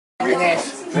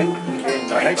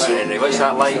Thanks, Andy. What's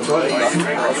that light?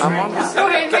 I'm on. Move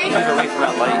away from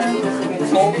that light.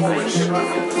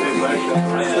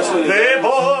 They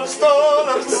boast all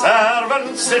their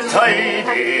servants to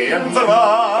tidy and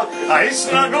raw, I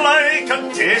snug like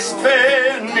a taste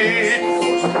penny.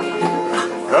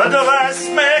 The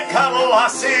dressmaker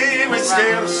Lassie was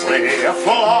scarcely a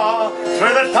flaw,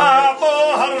 through the top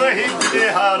of her head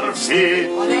to her feet.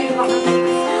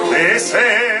 They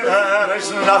say there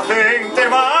is nothing to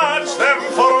match them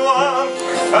for love,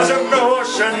 as a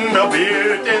notion of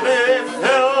beauty they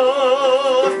fill.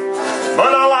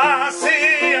 But a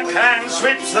lassie can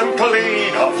sweeps them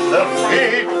clean off their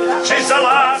feet. She's a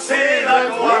lassie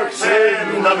that works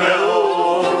in the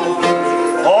mill.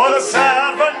 Oh, the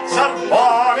servants are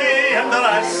bonny and the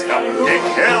rest come to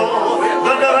kill.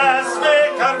 The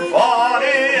dressmaker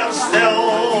bonnier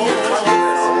still.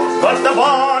 But the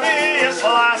bonniest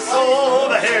lass of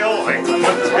the hill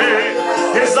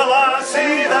is the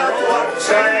lassie that works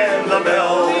in the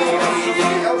mill.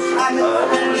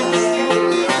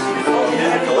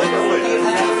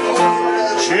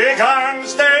 She can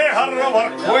stay her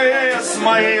work with a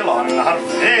smile on her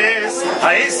face,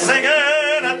 I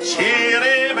singing a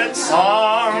cheery bit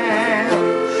song.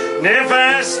 Nae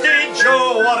vestige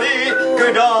o worry,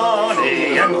 good on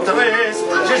and trace,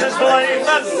 she's as blithe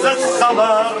as the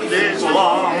summer days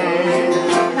long.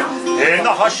 In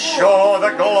the hush of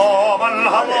the gloam and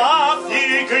her laugh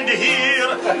ye could hear,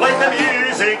 like the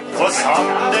music of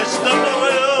some distant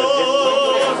rill.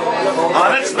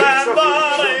 And it's never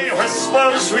a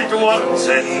whisper sweet words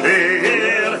in the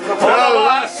ear, for a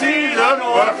lassie that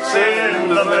works in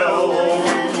the mill.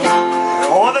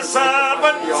 Oh, the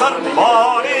servants are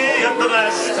bonny and the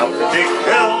rest up to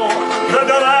kill, the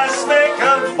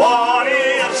dressmaker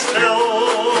bonnier still.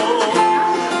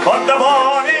 But the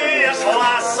bonniest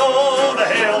lass of the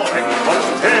hill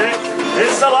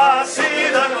is the lassie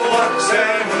that works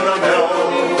in the mill.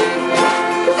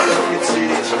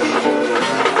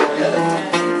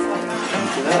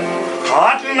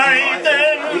 At night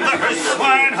in the house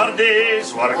when her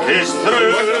day's work is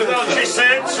through, she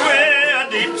sits with a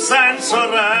deep sense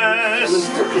of rest.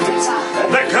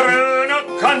 The crown of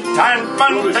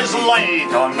contentment is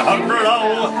light on her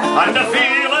brow, and a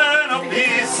feeling of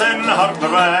peace in her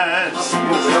breast.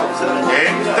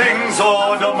 In things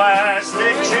all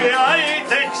domestic she aye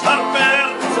takes her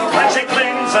bed, and she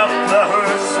cleans up the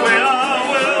house with a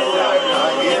will.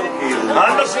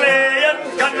 And the sleighing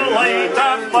can light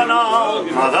up an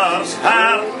old mother's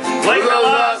heart, like a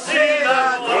lassie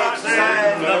that works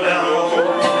in the mill.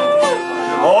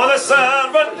 Oh, the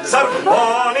servants are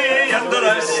bonny and the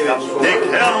rest up the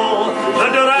hill, the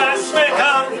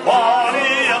dressmaker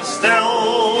bonnier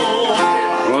still.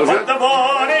 But the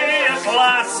bonniest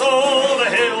lass of the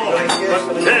hill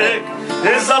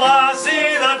is the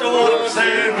lassie that works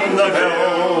in the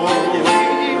mill.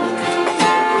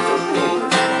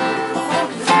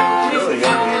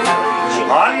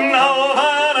 And now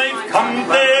that I've come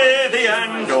to the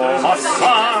end of my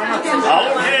song,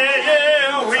 I'll give you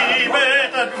a wee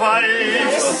bit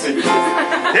advice.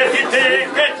 If you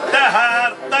take it to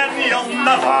heart, then you'll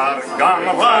never go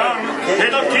wrong.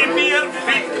 It'll keep your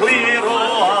feet clear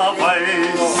of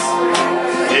ice.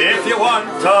 If you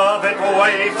want a bit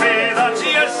wifey that's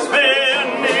useful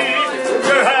in need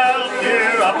to help you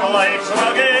up life's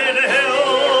rugged hill,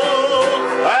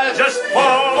 I'll just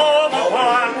follow my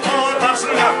plan, for there's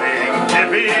nothing to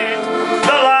be